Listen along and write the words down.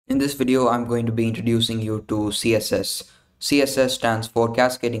this video, I'm going to be introducing you to CSS. CSS stands for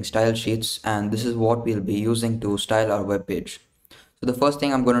Cascading Style Sheets, and this is what we'll be using to style our web page. So the first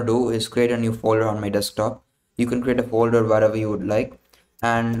thing I'm going to do is create a new folder on my desktop. You can create a folder wherever you would like,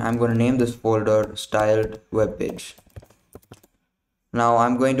 and I'm going to name this folder Styled Web Page. Now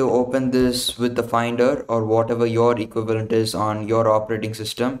I'm going to open this with the Finder or whatever your equivalent is on your operating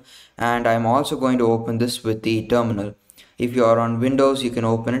system, and I'm also going to open this with the terminal. If you are on Windows, you can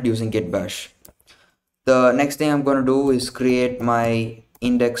open it using git bash. The next thing I'm going to do is create my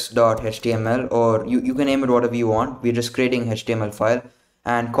index.html, or you can name it whatever you want. We're just creating an HTML file,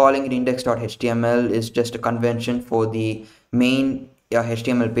 and calling it index.html is just a convention for the main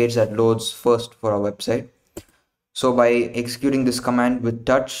HTML page that loads first for our website. So by executing this command with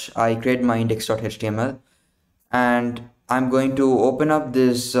touch, I create my index.html, and I'm going to open up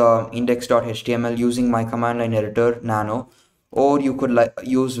this index.html using my command line editor Nano, or you could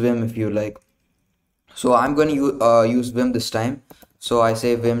use Vim if you like. So I'm going to use Vim this time. So I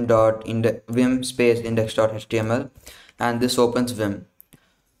say vim space index.html, and this opens Vim.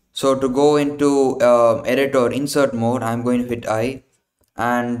 So to go into edit or insert mode, I'm going to hit I,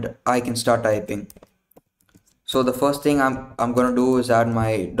 and I can start typing. So the first thing I'm going to do is add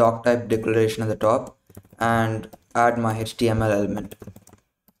my doc type declaration at the top and add my HTML element.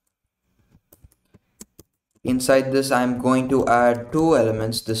 Inside this, I'm going to add two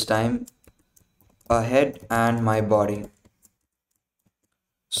elements this time, a head and my body.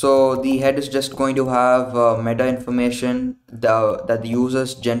 So the head is just going to have meta information that the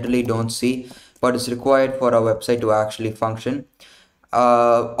users generally don't see, but it's required for our website to actually function.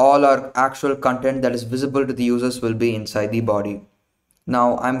 All our actual content that is visible to the users will be inside the body.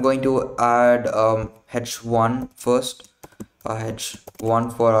 Now I'm going to add h1 first,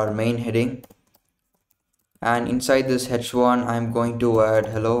 h1 for our main heading, and inside this h1 I'm going to add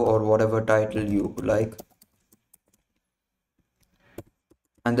hello or whatever title you like,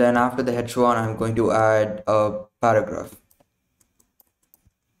 and then after the h1 I'm going to add a paragraph.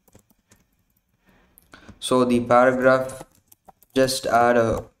 So the paragraph, just add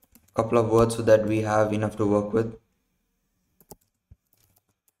a couple of words so that we have enough to work with.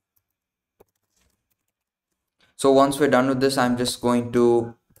 So once we're done with this, I'm just going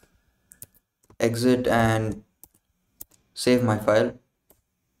to exit and save my file.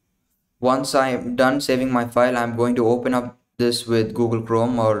 Once I'm done saving my file, I'm going to open up this with Google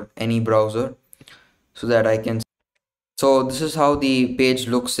Chrome or any browser so that I can. So this is how the page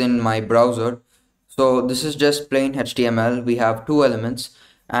looks in my browser. So this is just plain HTML. We have two elements,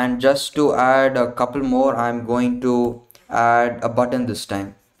 and just to add a couple more, I'm going to add a button this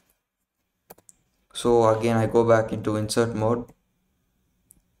time. So again, I go back into insert mode,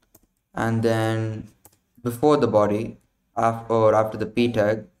 and then before the body, after the p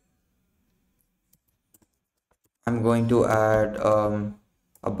tag, I'm going to add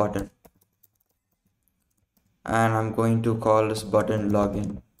a button, and I'm going to call this button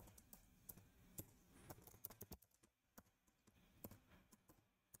login.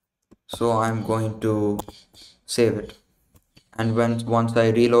 So I'm going to save it, and once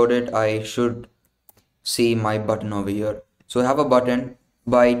I reload it, I should see my button over here. So I have a button.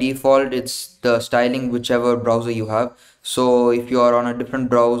 By default, it's the styling whichever browser you have. So if you are on a different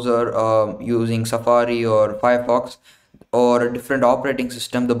browser using Safari or Firefox or a different operating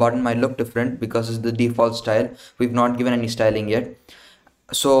system, the button might look different because it's the default style. We've not given any styling yet.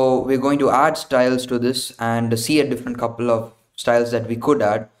 So we're going to add styles to this and see a different couple of styles that we could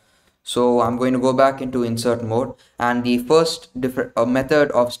add. So I'm going to go back into insert mode, and the first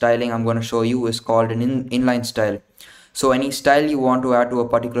method of styling I'm going to show you is called an inline style. So any style you want to add to a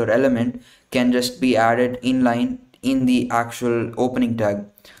particular element can just be added inline in the actual opening tag.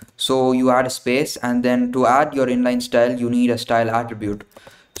 So you add a space, and then to add your inline style you need a style attribute.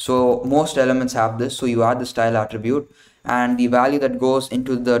 So most elements have this. So you add the style attribute, and the value that goes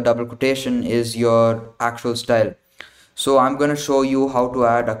into the double quotation is your actual style. So I'm going to show you how to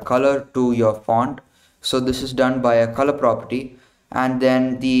add a color to your font. So this is done by a color property, and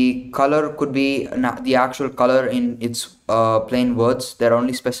then the color could be the actual color in its plain words. There are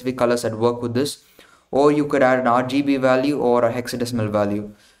only specific colors that work with this, or you could add an RGB value or a hexadecimal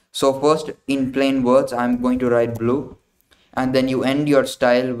value. So first, in plain words, I'm going to write blue, and then you end your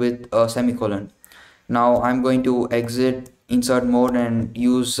style with a semicolon. Now I'm going to exit insert mode and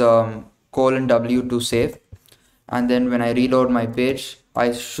use :W to save. And then when I reload my page,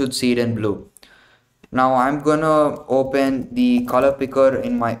 I should see it in blue. Now I'm gonna open the color picker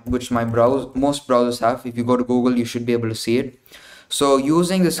in which most browsers have. If you go to Google, you should be able to see it. So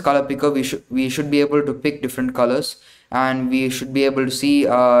using this color picker, we should be able to pick different colors, and we should be able to see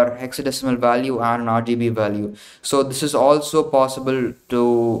our hexadecimal value and an RGB value. So this is also possible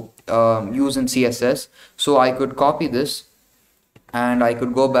to use in CSS. So I could copy this and I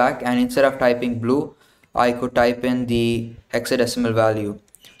could go back, and instead of typing blue, I could type in the hexadecimal value.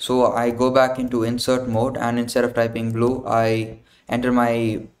 So I go back into insert mode, and instead of typing blue, I enter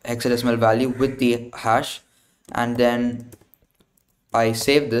my hexadecimal value with the hash, and then I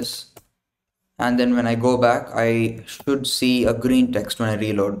save this, and then when I go back, I should see a green text when I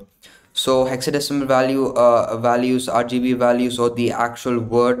reload. So hexadecimal values, RGB values, or the actual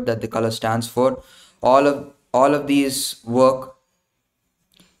word that the color stands for, all of these work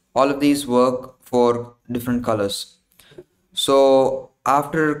for different colors. So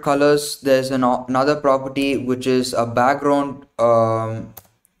after colors, there's another property which is a background color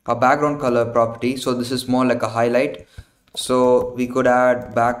property. So this is more like a highlight. So we could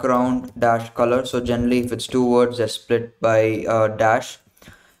add background dash color. So generally, if it's two words, they're split by a dash.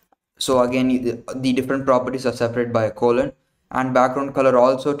 So again, the different properties are separated by a colon. And background color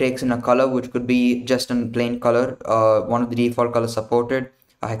also takes in a color which could be just a plain color, one of the default colors supported,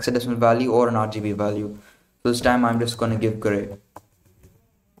 a hexadecimal value, or an RGB value. So this time I'm just going to give gray.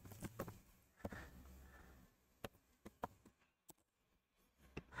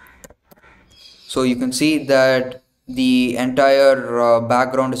 So you can see that the entire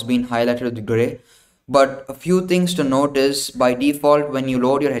background is being highlighted with gray. But a few things to note is, by default, when you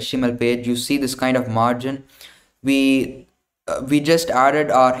load your HTML page, you see this kind of margin. We just added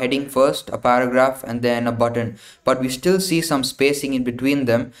our heading first, a paragraph, and then a button, but we still see some spacing in between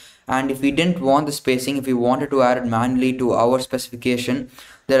them. And if we didn't want the spacing, if we wanted to add it manually to our specification,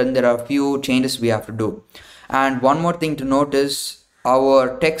 there are a few changes we have to do. And one more thing to note is,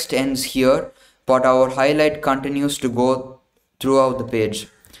 our text ends here, but our highlight continues to go throughout the page.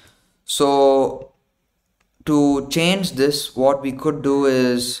 So to change this, what we could do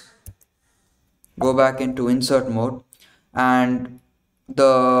is go back into insert mode, and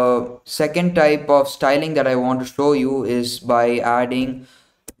the second type of styling that I want to show you is by adding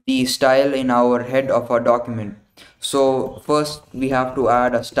the style in our head of our document. So first we have to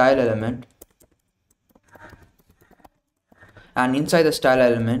add a style element, and inside the style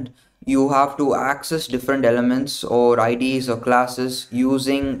element you have to access different elements or IDs or classes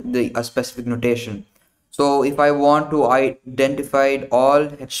using a specific notation. So if I want to identify all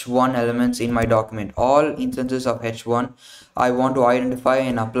h1 elements in my document, all instances of h1, I want to identify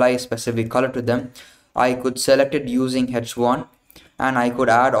and apply a specific color to them, I could select it using h1, and I could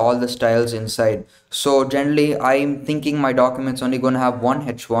add all the styles inside. So generally I'm thinking my document's only going to have one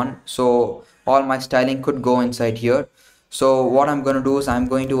h1, so all my styling could go inside here. So what I'm going to do is I'm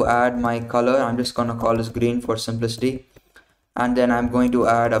going to add my color. I'm just going to call this green for simplicity, and then I'm going to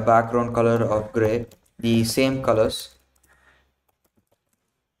add a background color of gray, the same colors.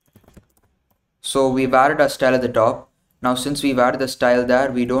 So we've added a style at the top. Now since we've added the style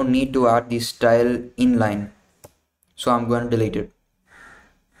there, we don't need to add the style inline, so I'm going to delete it.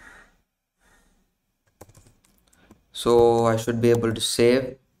 So I should be able to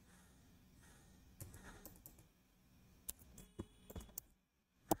save,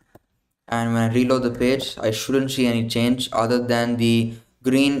 and when I reload the page, I shouldn't see any change other than the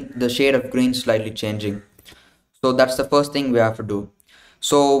shade of green slightly changing. So that's the first thing we have to do.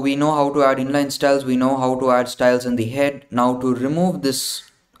 So we know how to add inline styles, we know how to add styles in the head. Now to remove this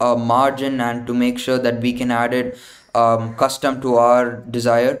margin and to make sure that we can add it custom to our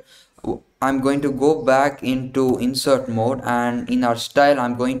desire, I'm going to go back into insert mode, and in our style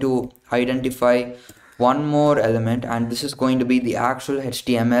I'm going to identify one more element, and this is going to be the actual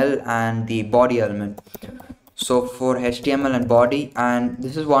HTML and the body element. So for HTML and body, and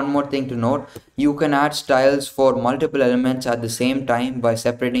this is one more thing to note, you can add styles for multiple elements at the same time by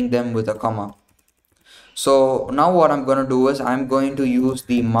separating them with a comma. So now what I'm going to do is I'm going to use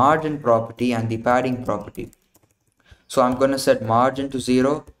the margin property and the padding property. So I'm going to set margin to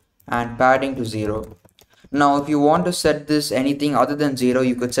 0 and padding to 0. Now if you want to set this anything other than 0,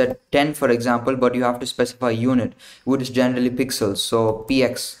 you could set 10 for example, but you have to specify unit, which is generally pixels, so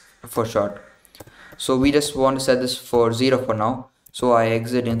px for short. So we just want to set this for 0 for now. So I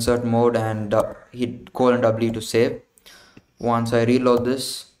exit insert mode and hit :W to save. Once I reload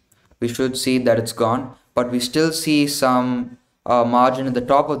this, we should see that it's gone, but we still see some margin at the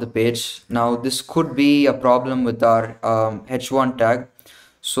top of the page. Now this could be a problem with our h1 tag.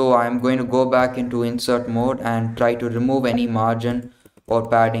 So I'm going to go back into insert mode and try to remove any margin or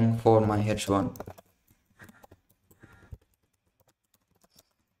padding for my h1.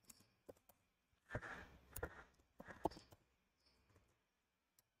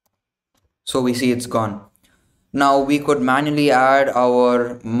 So we see it's gone. Now we could manually add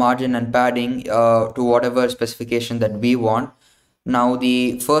our margin and padding to whatever specification that we want. Now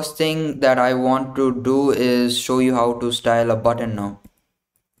the first thing that I want to do is show you how to style a button now.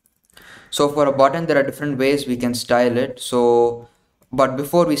 So for a button, there are different ways we can style it. But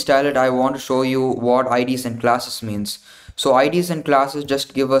before we style it, I want to show you what IDs and classes means. So IDs and classes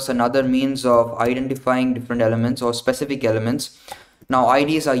just give us another means of identifying different elements or specific elements. Now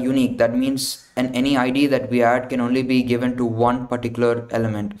IDs are unique. That means any ID that we add can only be given to one particular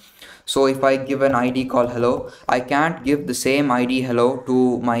element. So if I give an ID called hello, I can't give the same ID hello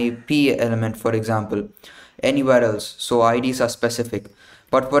to my P element, for example, anywhere else. So IDs are specific.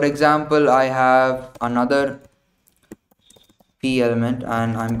 But for example, I have another P element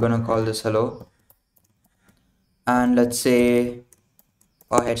and I'm gonna call this hello. And let's say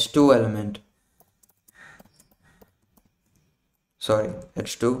a h2 element. Sorry,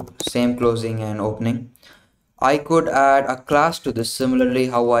 h2, same closing and opening. I could add a class to this similarly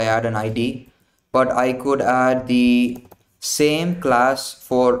how I add an ID, but I could add the same class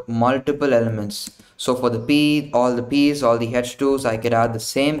for multiple elements. So for the P, all the P's, all the H2s, I could add the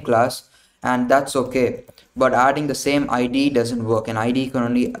same class and that's okay. But adding the same ID doesn't work. An ID can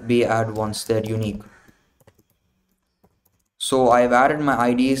only be added once, they're unique. So I've added my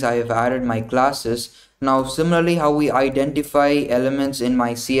IDs, I have added my classes. Now similarly how we identify elements in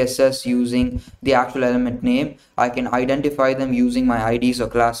my CSS using the actual element name, I can identify them using my IDs or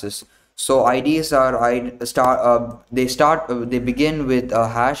classes. So IDs are they begin with a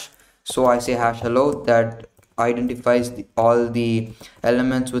hash. So I say hash hello, that identifies all the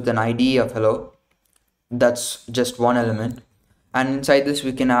elements with an ID of hello. That's just one element, and inside this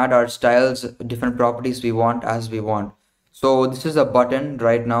we can add our styles, different properties we want as we want. So this is a button.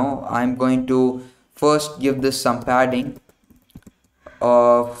 Right now I'm going to first give this some padding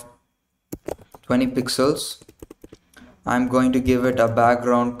of 20 pixels. I'm going to give it a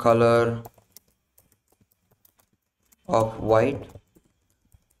background color of white.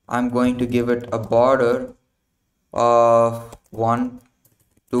 I'm going to give it a border of 2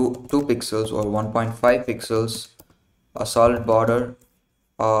 pixels or 1.5 pixels, a solid border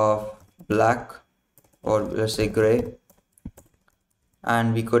of black or let's say gray,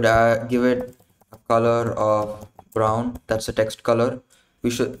 and we could give it a color of brown. That's a text color.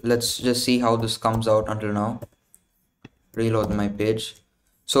 Let's just see how this comes out until now. Reload my page.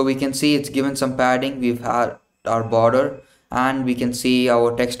 So we can see it's given some padding, we've had our border, and we can see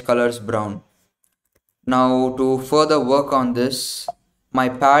our text colors brown. Now to further work on this, my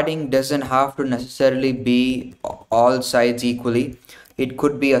padding doesn't have to necessarily be all sides equally. It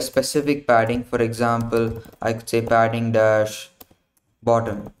could be a specific padding. For example, I could say padding dash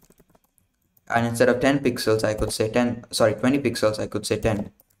bottom, and instead of 10 pixels I could say 20 pixels I could say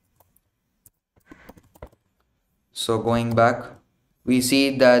 10. So going back, we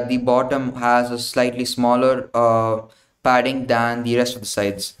see that the bottom has a slightly smaller padding than the rest of the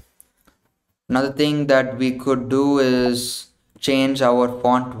sides. Another thing that we could do is change our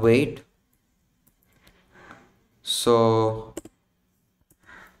font weight. So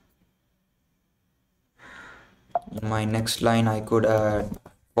in my next line I could add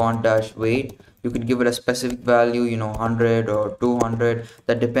font dash weight. You could give it a specific value, 100 or 200.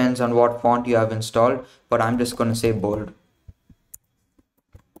 That depends on what font you have installed, but I'm just going to say bold.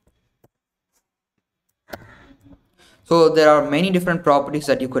 So there are many different properties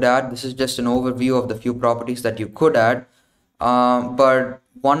that you could add. This is just an overview of the few properties that you could add. But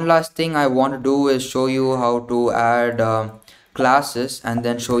one last thing I want to do is show you how to add classes, and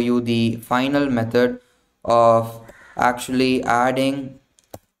then show you the final method of actually adding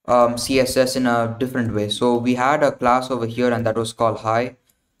CSS in a different way. So we had a class over here and that was called hi.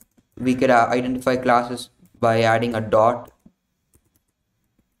 We could identify classes by adding a dot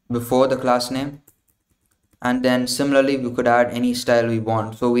before the class name, and then similarly we could add any style we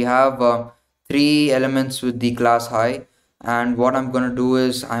want. So we have 3 elements with the class hi, and what I'm going to do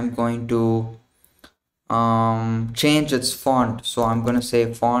is I'm going to change its font. So I'm going to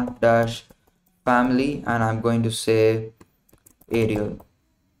say font dash family, and I'm going to say Arial.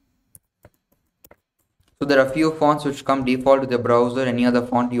 So there are a few fonts which come default to the browser. Any other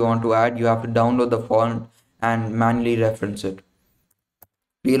font you want to add, you have to download the font and manually reference it.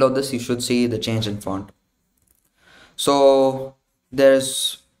 Reload this, you should see the change in font. So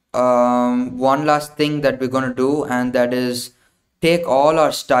there's one last thing that we're going to do, and that is take all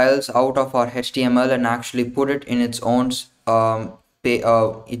our styles out of our HTML and actually put it in its own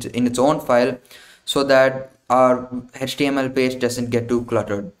in its own file, so that our HTML page doesn't get too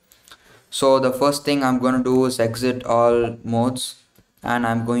cluttered. So the first thing I'm going to do is exit all modes, and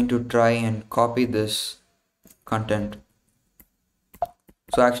I'm going to try and copy this content.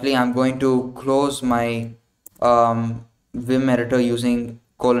 So actually I'm going to close my Vim editor using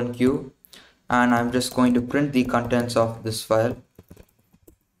 :q, and I'm just going to print the contents of this file.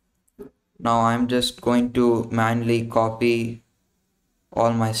 Now I'm just going to manually copy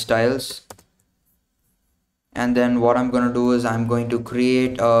all my styles, and then what I'm going to do is I'm going to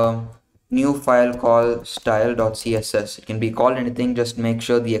create a new file called style.css. It can be called anything, just make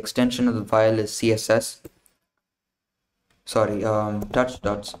sure the extension of the file is CSS. Sorry, touch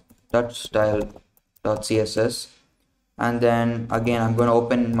style.css. And then again I'm going to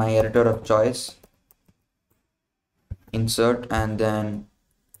open my editor of choice, insert, and then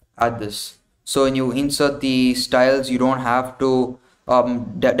add this. So when you insert the styles, you don't have to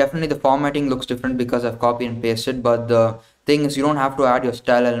definitely the formatting looks different because I've copied and pasted, but the thing is you don't have to add your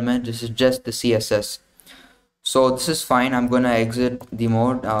style element. This is just the CSS. So this is fine. I'm gonna exit the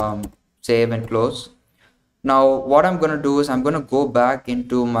mode, save and close. Now what I'm gonna do is I'm gonna go back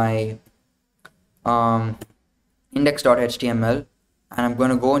into my index.html, and I'm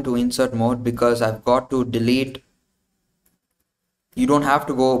gonna go into insert mode because I've got to delete. You don't have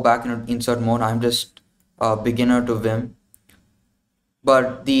to go back in insert mode. I'm just a beginner to Vim.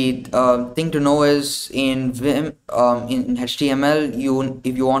 But the thing to know is in Vim, in HTML,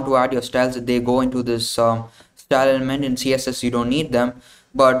 if you want to add your styles, they go into this style element. In CSS, you don't need them.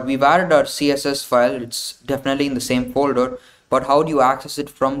 But we've added our CSS file. It's definitely in the same folder. But how do you access it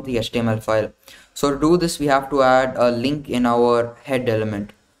from the HTML file? So to do this, we have to add a link in our head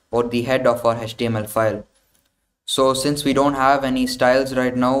element, or the head of our HTML file. So since we don't have any styles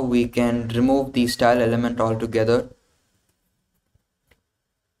right now, we can remove the style element altogether.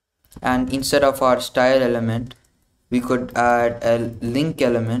 And instead of our style element, we could add a link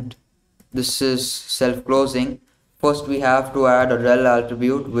element. This is self-closing. First, we have to add a rel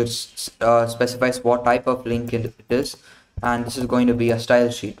attribute which specifies what type of link it is. And this is going to be a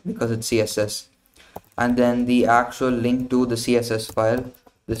style sheet because it's CSS. And then the actual link to the CSS file,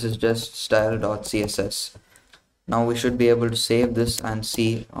 this is just style.css. Now we should be able to save this and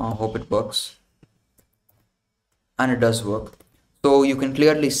see. Hope it works. And it does work. So you can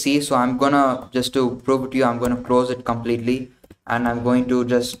clearly see. So I'm gonna, just to prove it to you, I'm gonna close it completely, and I'm going to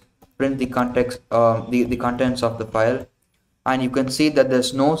just print the context, the contents of the file. And you can see that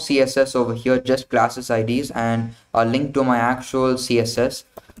there's no CSS over here, just classes IDs and a link to my actual CSS.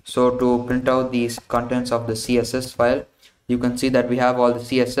 So to print out these contents of the CSS file, you can see that we have all the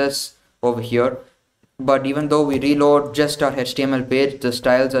CSS over here. But even though we reload just our HTML page, the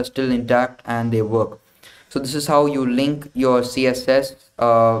styles are still intact and they work. So this is how you link your CSS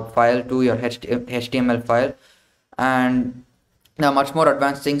file to your HTML file. And there are much more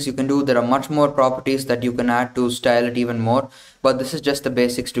advanced things you can do. There are much more properties that you can add to style it even more. But this is just the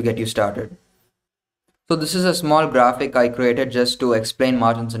basics to get you started. So this is a small graphic I created just to explain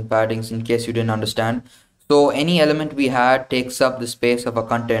margins and paddings in case you didn't understand. So any element we had takes up the space of a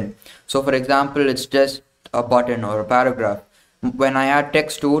content. So for example, it's just a button or a paragraph. When I add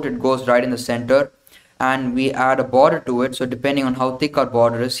text to it, it goes right in the center, and we add a border to it. So depending on how thick our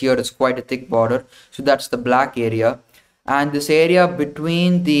border is, here it's quite a thick border. So that's the black area, and this area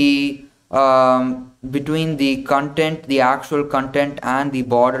between the content, the actual content, and the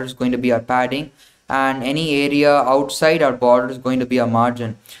border is going to be our padding. And any area outside our border is going to be a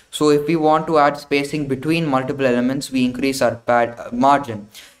margin. So if we want to add spacing between multiple elements, we increase our margin.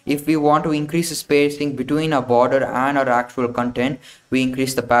 If we want to increase the spacing between our border and our actual content, we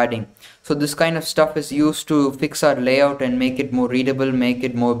increase the padding. So this kind of stuff is used to fix our layout and make it more readable, make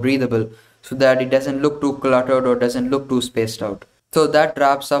it more breathable, so that it doesn't look too cluttered or doesn't look too spaced out. So that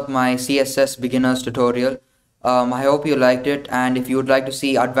wraps up my CSS beginners tutorial. I hope you liked it, and if you would like to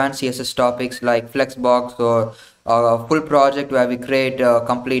see advanced CSS topics like Flexbox or a full project where we create a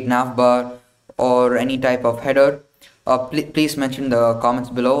complete navbar or any type of header, please mention in the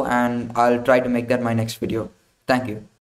comments below, and I'll try to make that my next video. Thank you.